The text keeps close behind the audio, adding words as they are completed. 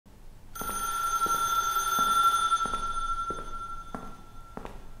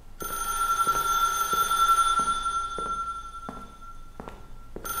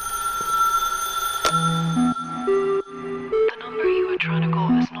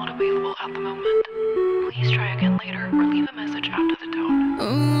not available at the moment. Please try again later or leave a message after the tone.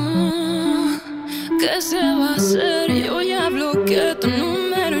 ¿Qué se va a hacer? Yo ya bloqueé tu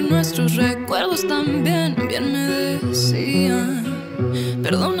número y nuestros recuerdos también. Bien me decían,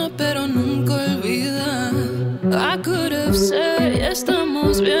 perdona pero nunca olvida. I could have said, yeah,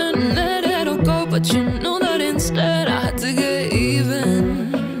 estamos bien, let it all go, but you know that instead I had to get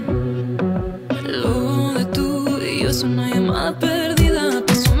even. Lo de tú y yo es una llamada perdida,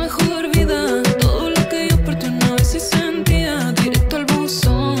 pasó mejor vida. Todo lo que yo por ti una vez sí sentía, directo al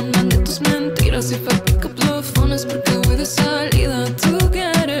buzón, mandé tus mentiras y fue pick up the phone, es porque voy de salida. To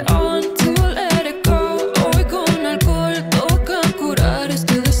get it on, to let it go, hoy con alcohol toca curar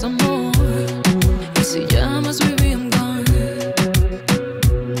este desamor. Y si llamas, baby, I'm gone,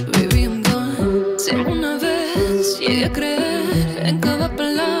 baby, I'm gone. Si alguna vez llegué a creer en cada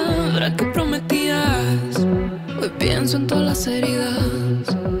palabra que prometías, hoy pienso en todas las heridas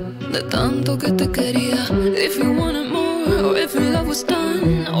de tanto que te quería. If you wanted more, or if your love was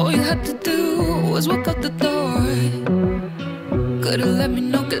done, all you had to do was walk out the door. Could've let me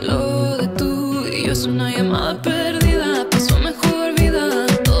know que lo de tú y yo es una llamada perdida, pasó mejor vida.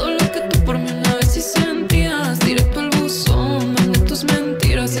 Todo lo que tú por mí una vez sí sentías, directo al buzón, mandé tus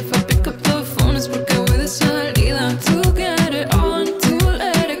mentiras y fue pick up the phone, es porque voy de salida. To get it on, to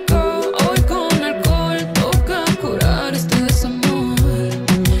let it go, hoy con alcohol toca curar este desamor.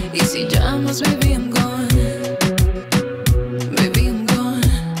 Y si llamas, baby, I'm